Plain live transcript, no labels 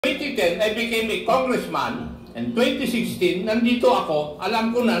2010, I became a congressman, and 2016, nandito ako,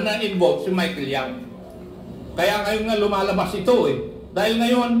 alam ko na-involve si Micheal Yang. Kaya ngayon nga lumalabas ito eh. Dahil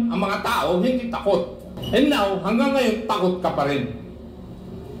ngayon, ang mga tao hindi takot. And now, hanggang ngayon, takot ka pa rin.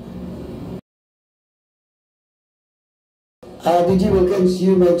 DG Wilkins,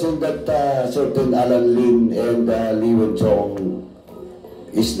 you mentioned that certain Alan Lin and Lee Wen-chong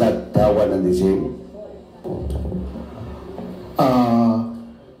is not one and the same.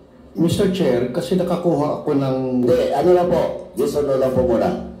 Mr. Chair, kasi nakakuha ako ng... Hindi, ano lang po, yes or no lang po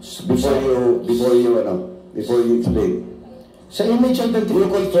muna. Before you explain. Sa image identification... Do you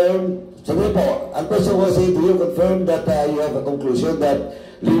confirm, sabi po, ang question ko say, do you confirm that you have a conclusion that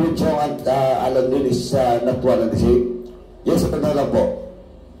Lee Wen-chong and Alan Lin is not one and the same? Yes or no lang po?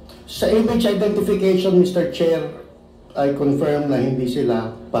 Sa image identification, Mr. Chair, I confirm na hindi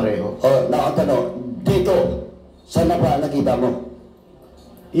sila pareho. Nakatanong, dito, saan na ba nakita mo?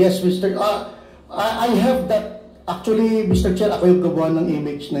 Yes, Mr. I have that. Actually, Mr. Chair, ako yung gumawa ng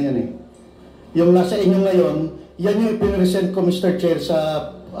image na yan eh. Yung nasa inyo ngayon, yan yung ipinresent ko, Mr. Chair, sa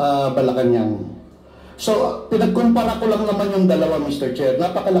Malacanang. So, pinagkumpara ko lang naman yung dalawa, Mr. Chair.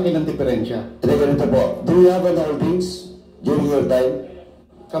 Napakalaki ng diferensya. Ganito po, do you have an holdings during your time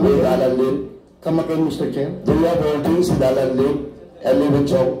with Alan Lin? Kamakin, Mr. Chair. Do you have holdings with Alan Lin and Lee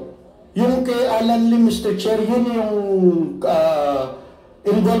Wen-chong? Yung kay Alan Lin, Mr. Chair, yun yung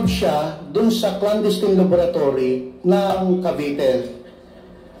involved siya dun sa clandestine laboratory ng Cavite.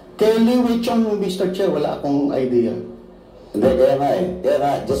 Kay Lee Wen-chong, Mr. Chair, wala akong idea. Hindi, kaya nga eh. Kaya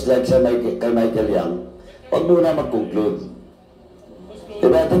nga, just like sa kay Micheal Yang, huwag muna mag-conclude.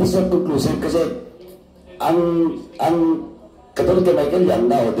 Diba, that is not conclusive kasi ang katulad kay Micheal Yang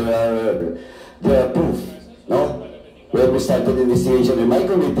now, there are proof, no? When we started investigation in my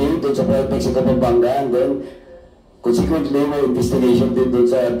committee, doon sa Mexico, Pampanga, and then consequently, may investigation din doon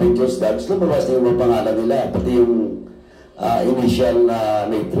sa Pictures Labs, lumabas na yung mga pangalan nila, pati yung initial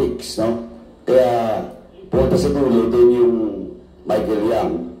matrix, no? Kaya, punta sa dulo din yung Micheal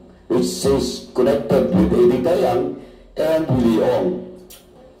Yang, which is connected with Edita Yang and Willie Ong,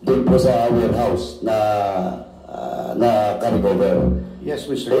 doon po sa warehouse na recover. Yes,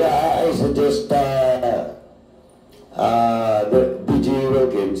 Mr. Kaya, I suggest DG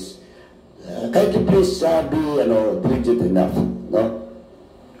Wilkins, kahit you please be diligent enough, no?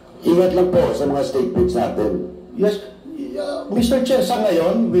 Ingat lang po sa mga statements natin. Yes, Mr. Chair, sa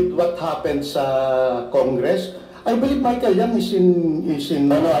ngayon, with what happened sa Congress, I believe Micheal Yang is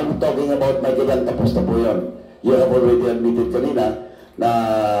in... No, I'm talking about Micheal Yang, tapos na po yun. You have already admitted kanina na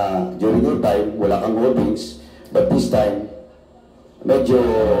during your time, wala kang holdings, but this time, medyo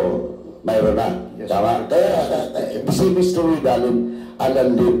mayroon na. Yes, tama? Kaya, the same is true with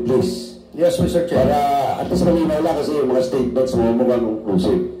Alan Lin, please. Yes, Mr. Chair. Para at least malinaw lang kasi yung mga statements mo mukhang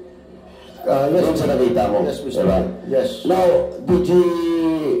conclusive. Yes, yung sa nakita mo. Yes, Mr. Chair. Yes. Now, DG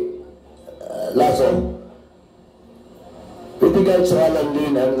Lasso, with regards to Alan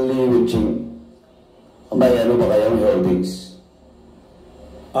Lin and Lee Wen-chong, may ano ba kayong holdings?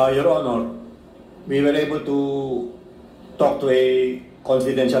 Your Honor, we were able to talk to a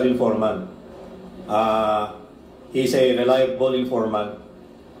confidential informant. He's a reliable informant.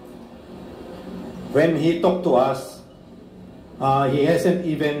 When he talked to us, he hasn't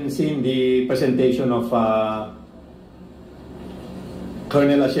even seen the presentation of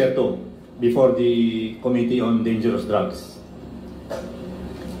Colonel Asierto before the Committee on Dangerous Drugs.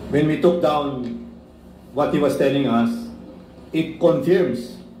 When we took down what he was telling us, it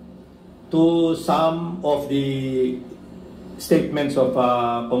confirms to some of the statements of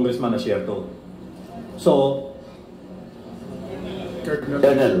Congressman Asierto. So,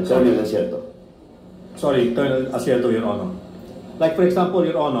 Colonel Asierto. Sorry, Colonel Asierto, Your Honor. Like for example,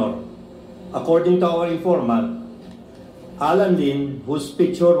 Your Honor, according to our informant, Alan Lin, whose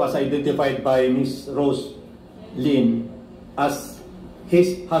picture was identified by Ms. Rose Lin as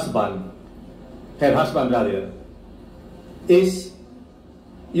his husband, her husband rather,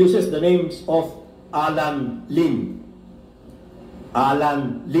 uses the names of Alan Lin,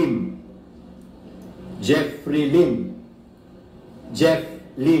 Alan Lim, Jeffrey Lin, Jeff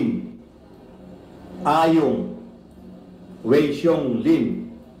Lin, Ayong, Wei Xiong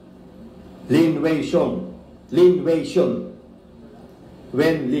Lin, Lin Wei Xiong, Lin Wei Xiong,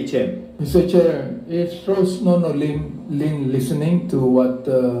 Wen Li Chen. Mr. Chair, is Rose Nono Lin listening to what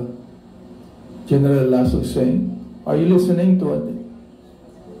General Lasso is saying? Are you listening to what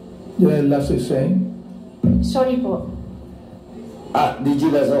General Lasso is saying? Sorry po. DG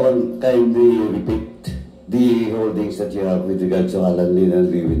Lasso, kindly repeat the holdings that you have with regards to Alan Lin and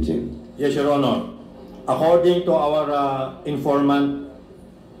Lee Wen-chong. Yes, Your Honor. According to our informant,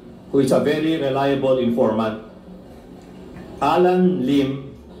 who is a very reliable informant. Alan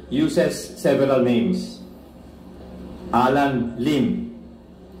Lim uses several names. Alan Lim,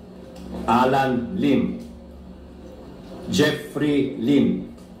 Alan Lim, Jeffrey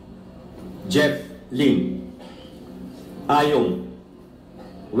Lim, Jeff Lim, Ayong,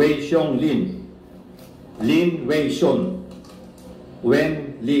 Wei Xiong Lin, Lin Wei Shun,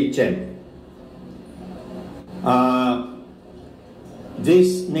 Wen Li Chen.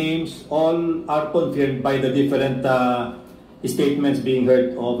 These names all are confirmed by the different statements being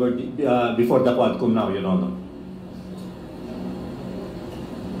heard over before the Quadcom now, Your Honor.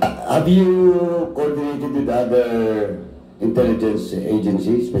 Have you coordinated with other intelligence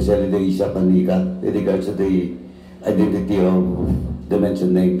agencies, especially the ISAP and NICA, with regards to the identity of the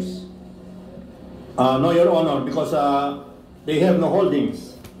mentioned names? No, Your Honor, because they have no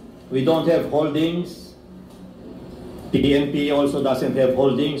holdings. We don't have holdings. PNP also doesn't have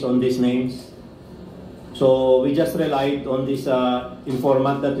holdings on these names. So we just relied on this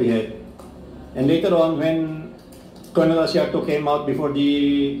informant that we had. And later on, when Colonel Asiato came out before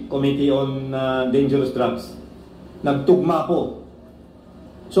the Committee on Dangerous Drugs, nagtugma po.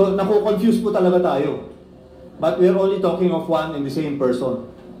 So naku-confuse po talaga tayo. But we're only talking of one and the same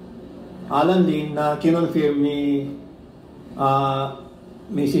person. Alan Lin na kinonfirm ni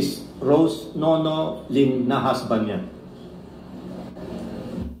Mrs. Rose Nono Lin na husband niya.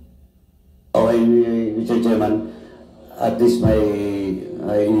 Okay, Mr. Chairman, at least may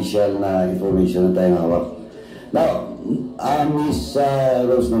initial na information na tayong hawak. Now, Ms.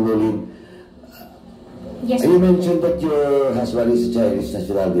 Rose Nono Lin, yes, you mentioned that your husband is a Chinese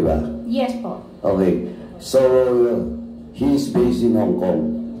national, di ba? Yes po. Okay, so he is based in Hong Kong.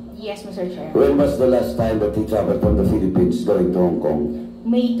 Yes, Mr. Chair. When was the last time that he traveled from the Philippines going to Hong Kong?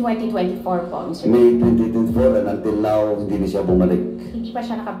 May 2024 po, Mr. Chair. May 2024, and until now, hindi na siya bumalik. Hindi pa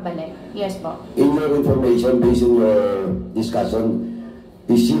siya nakabalik. Yes po. In your information, based on your discussion,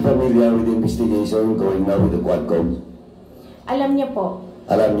 is she familiar with the investigation going now with the Quadcom? Alam niya po.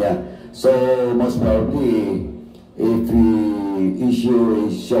 Alam niya. So, most probably, if we issue a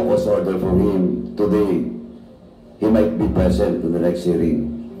show cause order for him today, he might be present to the next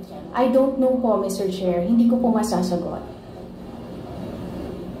hearing. I don't know po, Mr. Chair. Hindi ko po masasagot.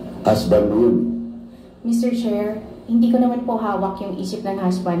 Husband mo yun. Mr. Chair, hindi ko naman po hawak yung isip ng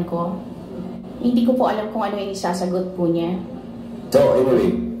husband ko. Hindi ko po alam kung ano yung isasagot po niya. So,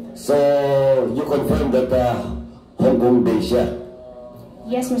 anyway, so you confirm that Hong Kong based siya?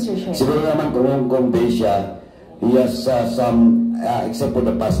 Yes, Mr. Chair. Siguro naman kung Hong Kong based siya, he has some, except for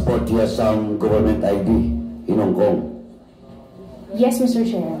the passport, he has some government ID in Hong Kong. Yes, Mr.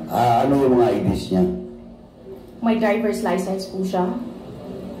 Chair. Ano yung mga IDs niya? May driver's license po siya.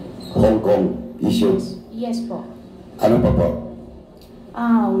 Hong Kong issued. Yes po. Ano pa po?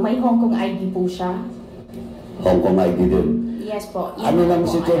 May Hong Kong ID po siya. Hong Kong ID din. Yes po. Yan Ano lang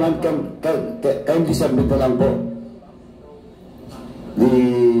po si ang Chairman, alam ko. kindly submit na lang po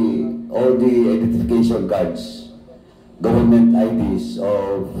all the identification cards, government IDs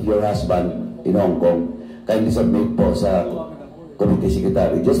of your husband in Hong Kong. Kindly submit po sa Committee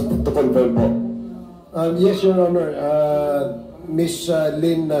Secretary. Just to confirm po. Yes, Your Honor. Ms.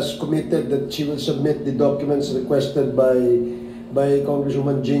 Lin has committed that she will submit the documents requested by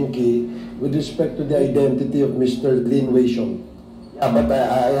Congresswoman Jinky with respect to the identity of Mr. Lin Wei Xiong. Yeah, but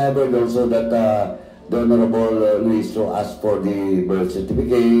I have heard also that the Honorable Luis Ro asked for the birth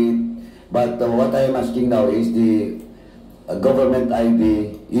certificate. But what I am asking now is the government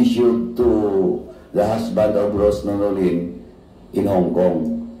ID issued to the husband of Rose Nono Lin in Hong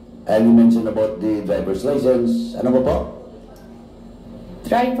Kong. And you mentioned about the driver's license. Ano ba po?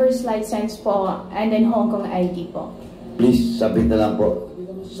 Driver's license po and then Hong Kong ID po. Please submit na lang po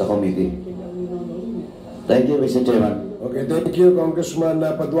sa committee. Thank you, Mr. Chairman. Okay, thank you, Congressman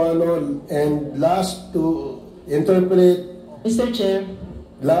Paduano. And last, to interpret... Mr. Chair,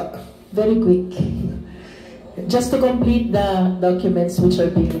 very quick. Just to complete the documents which are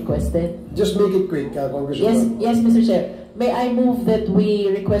being requested. Just make it quick, Congressman. Yes, Mr. Chair. May I move that we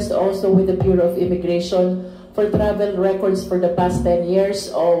request also with the Bureau of Immigration for travel records for the past 10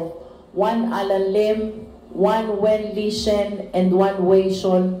 years of 1 Alan Lim, 1 Wen Li Shen, and 1 Wei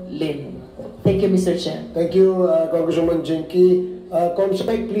Shun Lin. Thank you, Mr. Chair. Thank you, Congresswoman Jinky.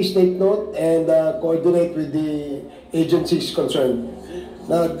 Comsec, please take note and coordinate with the agencies concerned.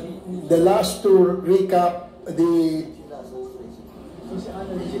 Now, the last to recap the...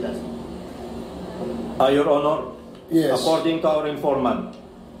 Your Honor, Yes. according to our informant,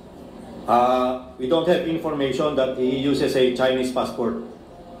 we don't have information that he uses a Chinese passport.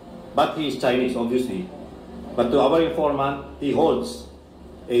 But he is Chinese, obviously. But to our informant, he holds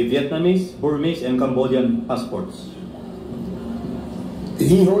a Vietnamese, Burmese, and Cambodian passports.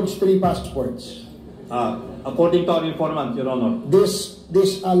 He holds 3 passports. According to our informant, Your Honor. This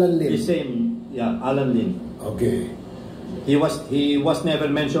Alan Lim. The same, yeah, Alan Lim. Okay. He was never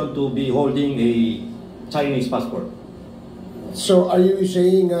mentioned to be holding a Chinese passport. So are you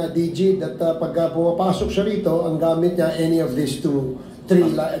saying, DG, that pagka pumapasok siya rito, ang gamit niya any of these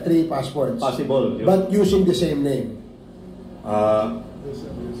three passports? Possible. But using the same name?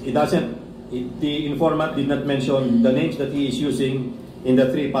 It doesn't. The informant did not mention the names that he is using in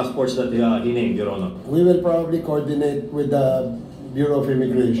the 3 passports that he named, Your Honor. We will probably coordinate with the Bureau of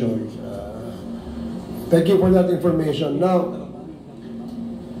Immigration. Thank you for that information. Now,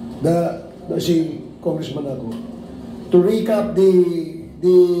 si Congressman ako, to recap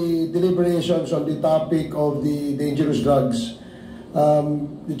the deliberations on the topic of the dangerous drugs,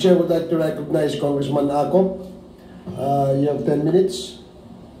 the Chair would like to recognize Congressman Acop. You have 10 minutes.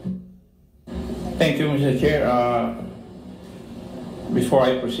 Thank you, Mr. Chair. Before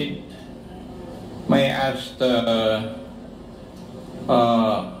I proceed, may I ask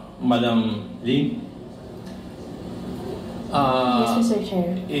Madam Lin? Yes, Mr.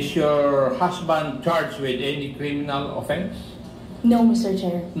 Chair. Is your husband charged with any criminal offense? No, Mr.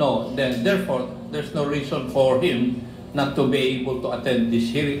 Chair. No, then therefore, there's no reason for him not to be able to attend the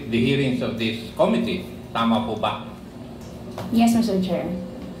hearings of this committee. Tama po ba? Yes, Mr. Chair.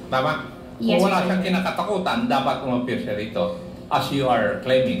 Tama? Yes, Kung wala Mr. siyang kinakatakutan, dapat umapir siya rito, as you are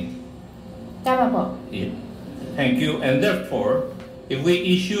claiming. Tama po. Yeah. Thank you. And therefore, if we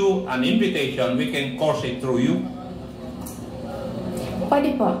issue an invitation, we can course it through you.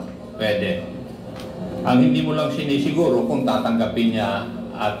 Pwede po. Pwede. Ang hindi mo lang sinisiguro kung tatanggapin niya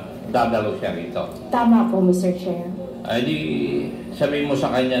at dadalo siya rito. Tama po, Mr. Chair. Ay di sabihin mo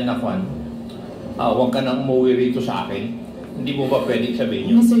sa kanya na Juan, huwag ka nang umuwi rito sa akin. Hindi mo ba pwedeng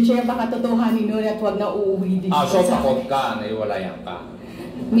sabihin yun? Mr. Chair, baka totohanin nun at huwag na uuwi dito So sa takot ka, naiwalayan ka.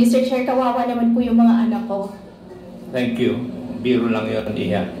 Mr. Chair, kawawa naman po yung mga anak ko. Thank you. Biro lang yun,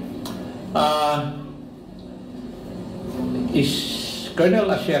 Iha. Is Colonel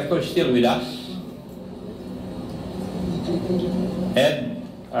Asierto still with us? Ed,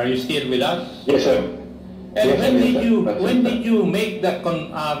 are you still with us? Yes, sir. And yes, when did you make that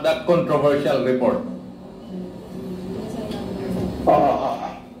controversial report?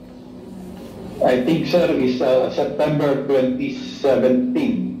 I think, sir, is September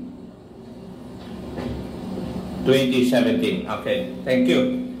 2017. 2017. Okay. Thank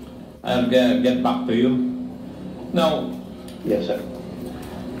you. I'll get back to you. Now, Yes, sir.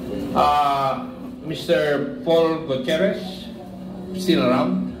 Mr. Paul Gutierrez, still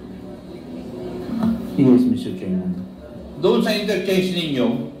around? Yes, Mr. Chairman. Doon sa interchange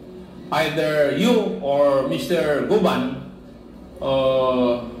ninyo, either you or Mr. Guban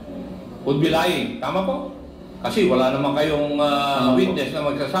would be lying. Tama po? Kasi wala naman kayong witness na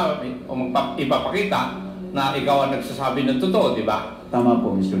magsasabi o ipapakita na ikaw ang nagsasabi ng totoo, di ba? Tama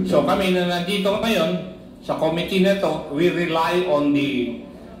po, Mr. Chairman. So kami na nandito ngayon, sa committee na to, we rely on the,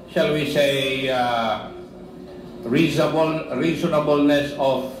 shall we say, reasonableness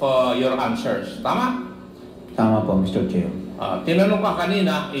of your answers. Tama? Tama po, Mr. Chair. Tinanong ka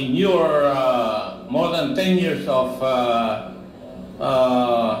kanina, in your more than 10 years of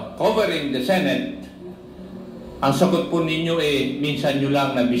covering the Senate, ang sagot po ninyo minsan nyo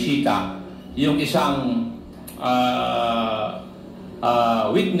lang nabisita yung isang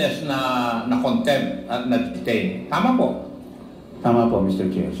witness na contempt at na-detain. Tama po? Tama po, Mr.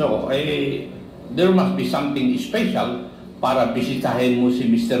 Chair. So, there must be something special para bisitahin mo si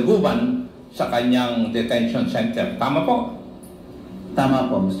Mr. Guban sa kanyang detention center. Tama po? Tama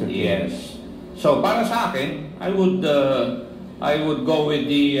po, Mr. Chair. Yes. So, para sa akin, I would go with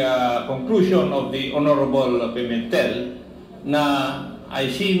the conclusion of the Honorable Pimentel na I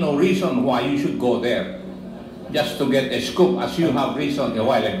see no reason why you should go there just to get a scoop as you have reasoned a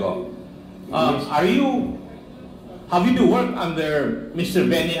while ago. Yes. Have you worked under Mr.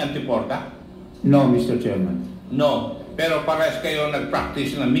 Benny Antiporta? No, Mr. Chairman. No. Pero parehas kayo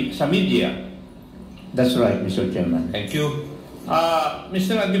nag-practice sa media. That's right, Mr. Chairman. Thank you.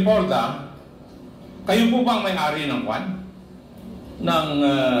 Mr. Antiporta, kayo po bang may-ari ng kwan? Ng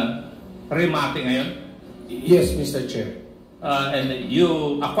remate ngayon? Yes, Mr. Chair. And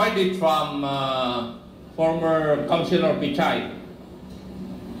you acquired it from former Councilor Pichay.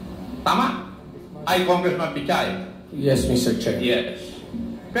 Tama? Ay, Congressman Pichay. Yes, Mr. Chair. Yes.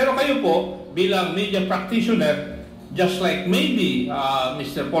 Pero kayo po, bilang media practitioner, just like maybe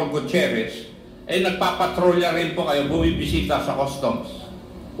Mr. Paul Gutierrez, nagpapatrolya rin po kayo, bumibisita sa customs.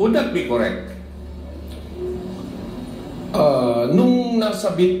 Would that be correct? Nung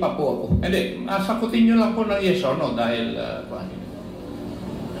nasa bit pa po ako. Hindi, sagutin nyo lang po ng yes or no dahil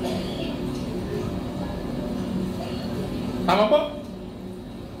tama po?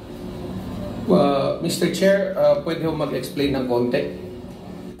 Mr. Chair, pwede ho mag-explain ng konti?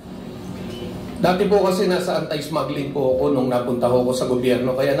 Dati po kasi nasa anti-smuggling po ako nung napunta ho ako sa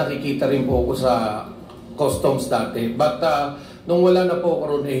gobyerno, kaya nakikita rin po ako sa customs dati. But nung wala na po ako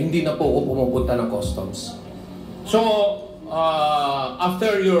ron, hindi na po ako pumupunta ng customs. So,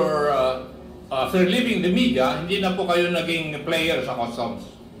 after leaving the media, hindi na po kayo naging player sa customs?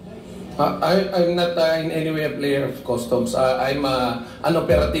 I'm not in any way a player of customs. I'm an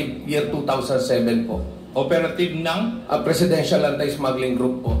operative year 2007 po. Operative ng? Presidential Anti-Smuggling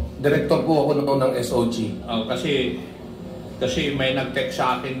Group po. Director po ako noon ng SOG. Kasi may nag-text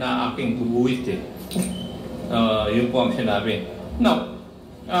sa akin na aking bubuwit eh. Yun po ang sinabi. Now,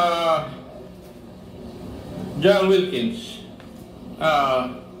 Gen.Wilkins,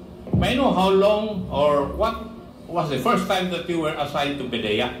 may I know how long or what was the first time that you were assigned to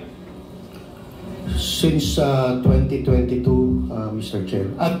PDEA? Since 2022, Mr. Chair.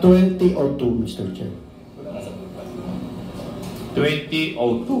 2002, Mr. Chair. 2002.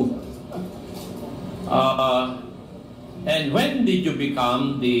 And when did you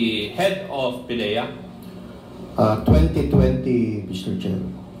become the head of PDEA? 2020, Mr. Chair.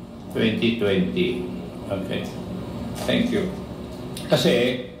 2020. Okay. Thank you.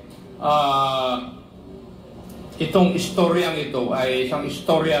 Kasi, itong istoryang ito ay isang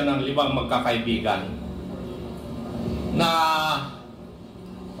istorya ng 5 magkakaibigan na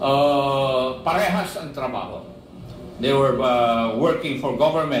parehas ang trabaho. They were working for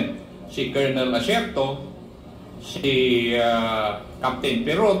government. Si Colonel Asierto, si Captain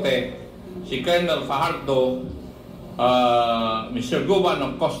Perote, si Colonel Fajardo, Mr. Guban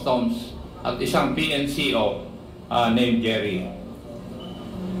ng Customs, at isang PNCO named Jerry.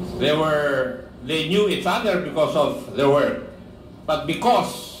 They knew each other because of their work, but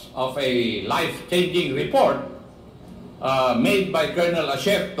because of a life-changing report made by Colonel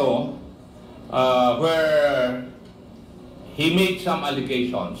Asierto, where he made some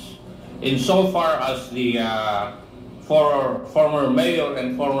allegations insofar as the former mayor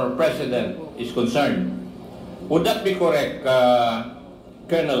and former president is concerned. Would that be correct,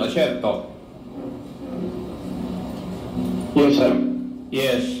 Colonel Asierto? Yes, sir.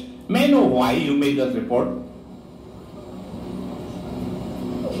 Yes. May I know why you made that report?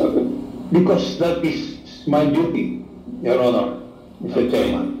 Because that is my duty, Your Honor, Mr.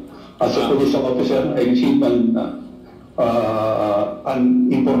 Chairman. As a police officer, I received an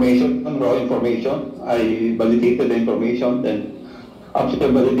information, raw information. I validated the information, then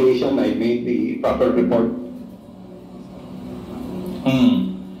after validation, I made the proper report.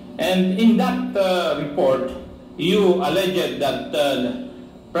 And in that report, you alleged that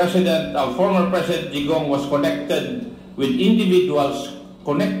former President Digong was connected with individuals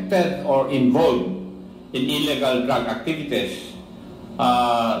connected or involved in illegal drug activities.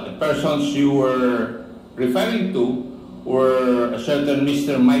 The persons you were referring to were a certain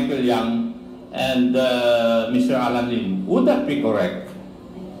Mr. Micheal and Mr. Alan Lim. Would that be correct?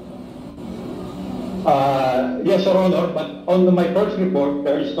 Yes, Your Honor, but on my first report,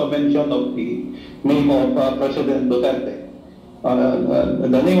 there is no mention of the name of President Duterte. The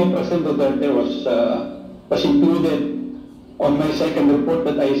name of President Duterte was included on my second report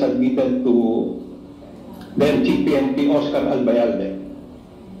that I submitted to then Chief PNP Oscar Albayalde.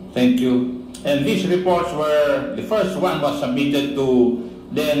 Thank you. And these reports were, the first one was submitted to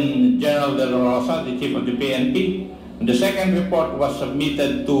then General De La Rosa, the Chief of the PNP. And the second report was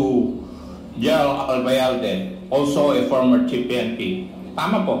submitted to General Albayalde, also a former Chief PNP.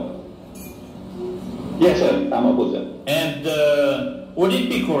 Tama po? Yes, sir. Tama po, sir. And would it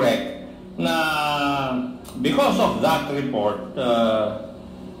be correct na because of that report,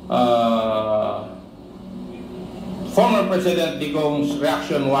 former President Digong's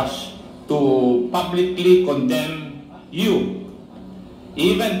reaction was to publicly condemn you,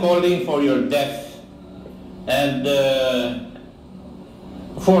 even calling for your death and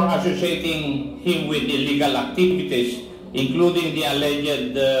for associating him with illegal activities, including the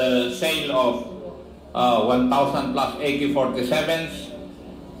alleged sale of 1,000 plus AK-47s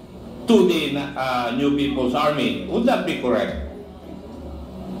to the New People's Army. Would that be correct?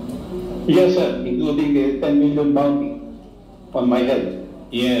 Yes, sir, including the 10 million bounty on my head.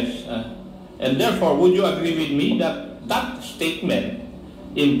 Yes. And therefore, would you agree with me that that statement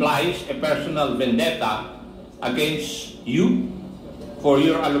implies a personal vendetta against you for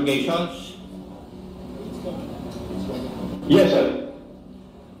your allegations? Yes, sir.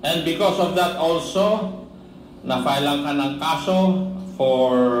 And because of that also, na-filean ka ng kaso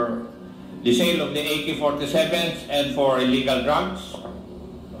for the sale of the AK-47s and for illegal drugs?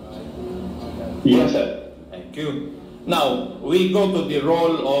 Yes, sir. Thank you. Now, we go to the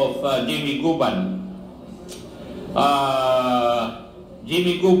role of Jimmy Guban.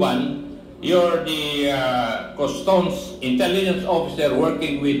 Jimmy Guban, you're the Customs Intelligence Officer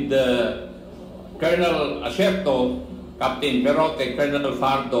working with Colonel Acerto, Captain Perote, Colonel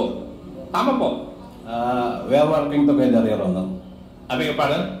Fardo. Tama po? We are working together, Your Honor. Abi ka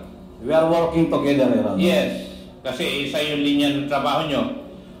pardon? We are working together, Your Honor. Yes. Kasi isa yung linya ng trabaho nyo.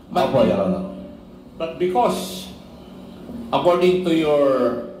 Opo, Your Honor. But because, according to your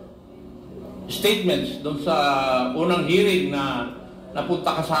statements dun sa unang hearing na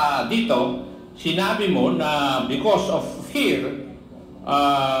napunta ka sa dito, sinabi mo na because of fear,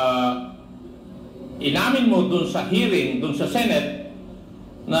 inamin mo dun sa hearing, dun sa Senate,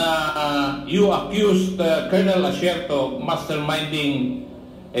 na you accused Colonel Acerto masterminding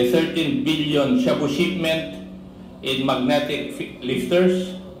a 13 billion shabu shipment in magnetic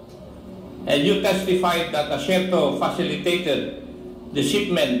lifters. And you testified that Acerto facilitated the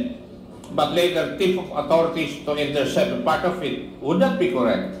shipment but later tipped authorities to intercept a part of it. Would that be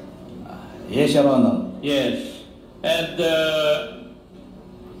correct? Yes, Your Honor. Yes. And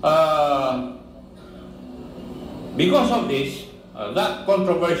because of this, that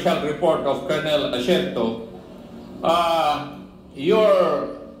controversial report of Colonel Acerto,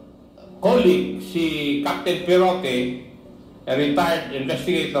 your colleague, si Captain Perote, a retired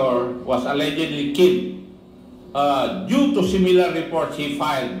investigator, was allegedly killed due to similar reports he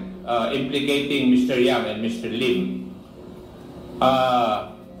filed implicating Mr. Yang and Mr. Lim.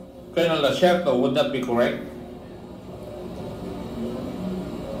 Colonel Acerto, would that be correct?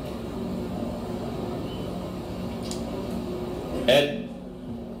 Ed?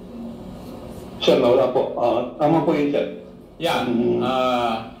 Sir, wala po. Tama po yun, sir. Yeah.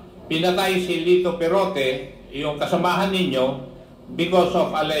 Pinatay si Lito Perote, yung kasamahan ninyo, because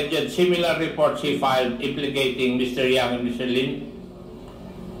of alleged similar reports he filed implicating Mr. Yang and Mr. Lim?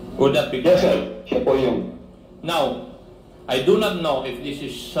 Would that be correct? Yes, sir. Siya po yung... Now, I do not know if this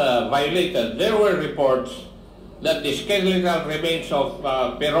is violated. There were reports that the skeletal remains of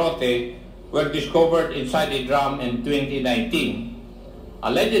Perote were discovered inside a drum in 2019.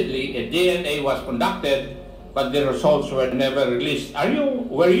 Allegedly, a DNA was conducted, but the results were never released.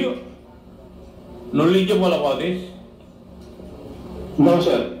 Were you knowledgeable about this? No,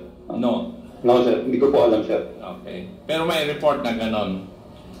 sir. No. No, sir. Hindi ko po alam, sir. Okay. Pero may report na ganon.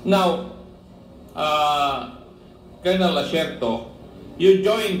 Now, Colonel Acerto, you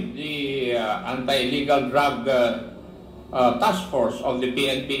joined the anti-illegal drug task force of the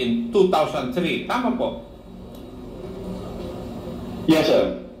PNP in 2003. Tama po? Yes,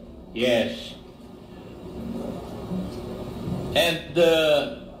 sir. Yes. And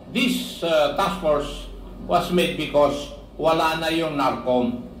this task force was made because wala na yung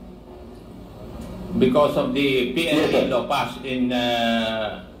NARCOM because of the PNP law passed in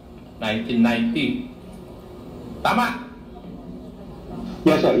 1990. Tama?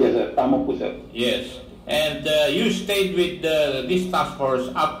 Yes, sir. Yes, sir. Tama po, sir. Yes. And you stayed with this task force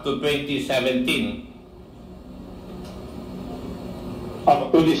up to 2017.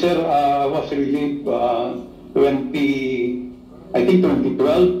 Actually, sir, was relieved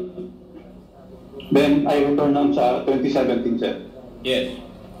 2012. Then I returned on sa 2017, sir. Yes.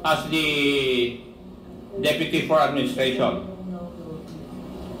 As the Deputy for Administration.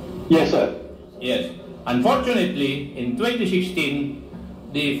 Yes, sir. Yes. Unfortunately, in 2016,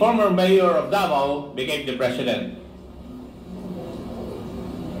 the former mayor of Davao became the president.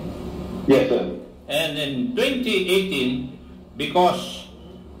 Yes, sir. And in 2018, because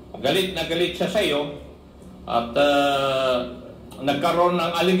galit na galit siya sa'yo at nagkaroon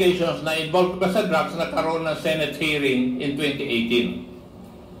ng allegations na involved ka sa drugs, nagkaroon ng Senate hearing in 2018.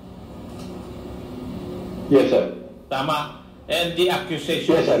 Yes, sir. Tama? And the accusations...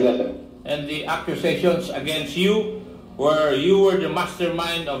 Yes, sir. Yes, sir. And the accusations against you were the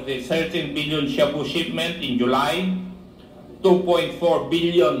mastermind of the 13 billion shabu shipment in July, 2.4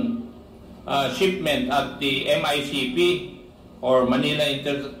 billion shipment at the MICP or Manila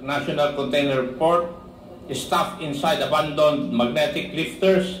International Container Port, stuffed inside abandoned magnetic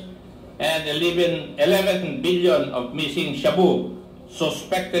lifters, and 11 billion of missing shabu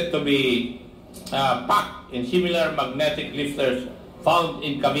suspected to be packed in similar magnetic lifters found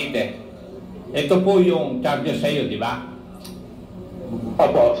in Cavite. Ito po yung charges sa iyo, di ba?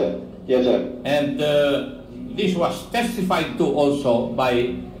 Opo, sir. Yes, sir. And this was testified to also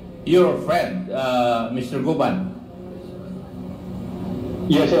by your friend, Mr. Guban.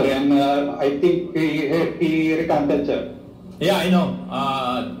 Yes, sir, and I think he recanted, sir. Yeah, I know.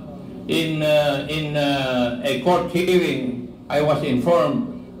 In a court hearing, I was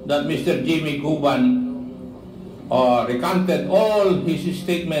informed that Mr. Jimmy Guban recanted all his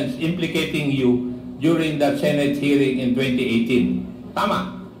statements implicating you during that Senate hearing in 2018.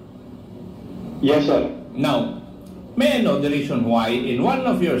 Tama? Yes, sir. Now, may I know the reason why in one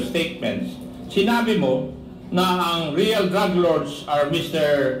of your statements, sinabi mo na ang real drug lords are Mr.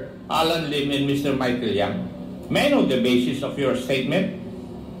 Alan Lim and Mr. Michael Yang? May I know the basis of your statement?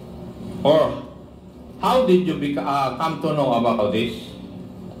 Or how did you come to know about this?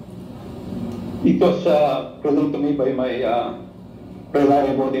 It was presented to me by my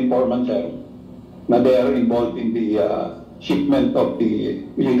reliable informant, sir, na they are involved in the shipment of the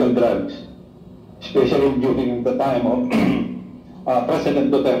illegal drugs, especially during the time of President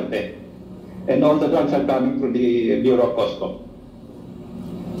Duterte. And all the drugs are coming through the Bureau of Customs.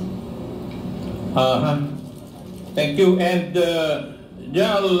 Thank you. And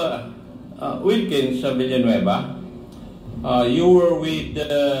Gen.Wilkins Villanueva, you were with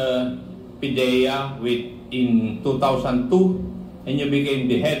PDEA in 2002 and you became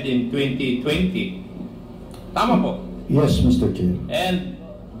the head in 2020. Tama po? Yes, Mr. Chair. And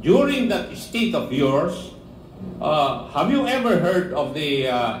during that state of yours, have you ever heard of the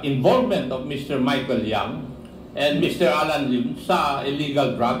involvement of Mr. Michael Yang and Mr. Alan Lim sa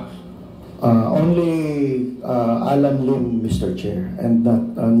illegal drugs? Only Alan Lim, Mr. Chair, and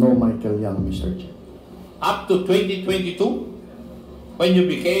no Michael Yang, Mr. Chair. Up to 2022, when you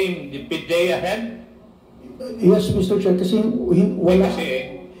became the PDEA head? Yes, Mr. Chair, kasi wala,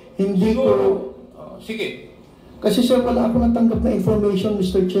 hindi siguro, ko... sige. Kasi sir, wala ako natanggap na information,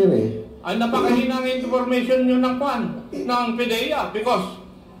 Mr. Chair eh. Ang napakahinang information nyo ng ng PDEA because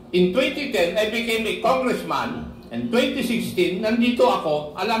in 2010, I became a congressman. And 2016, nandito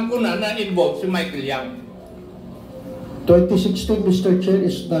ako, alam ko na na-involve si Michael Yang. 2016, Mr. Chair,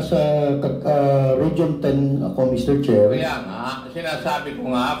 is nasa Region 10 ako, Mr. Chair. Kaya nga, sinasabi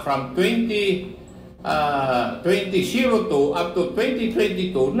ko nga, from 2002 up to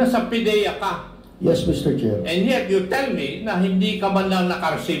 2022, nasa PDEA ka. Yes, Mr. Chair. And yet, you tell me na hindi ka man lang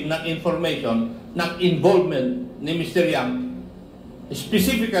naka-receive ng information ng involvement ni Mr. Yang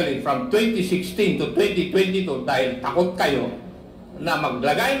specifically from 2016 to 2022 dahil takot kayo na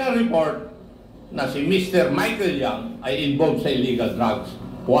maglagay ng report na si Mr. Michael Yang ay involved sa illegal drugs.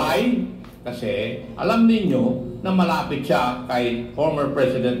 Why? Kasi alam ninyo na malapit siya kay former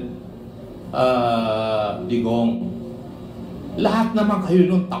President Digong. Lahat naman kayo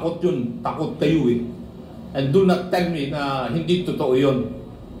nun, takot yun. Takot kayo eh. And do not tell me na hindi totoo yun.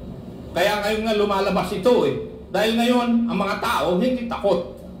 Kaya ngayon nga lumalabas ito eh. Dahil ngayon, ang mga tao hindi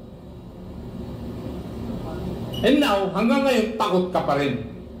takot. And now, hanggang ngayon, takot ka pa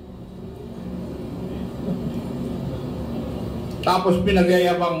rin. Tapos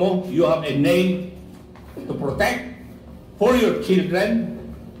pinagyayabang mo, you have a name to protect for your children.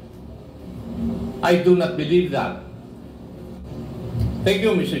 I do not believe that. Thank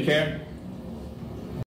you, Mr. Chair.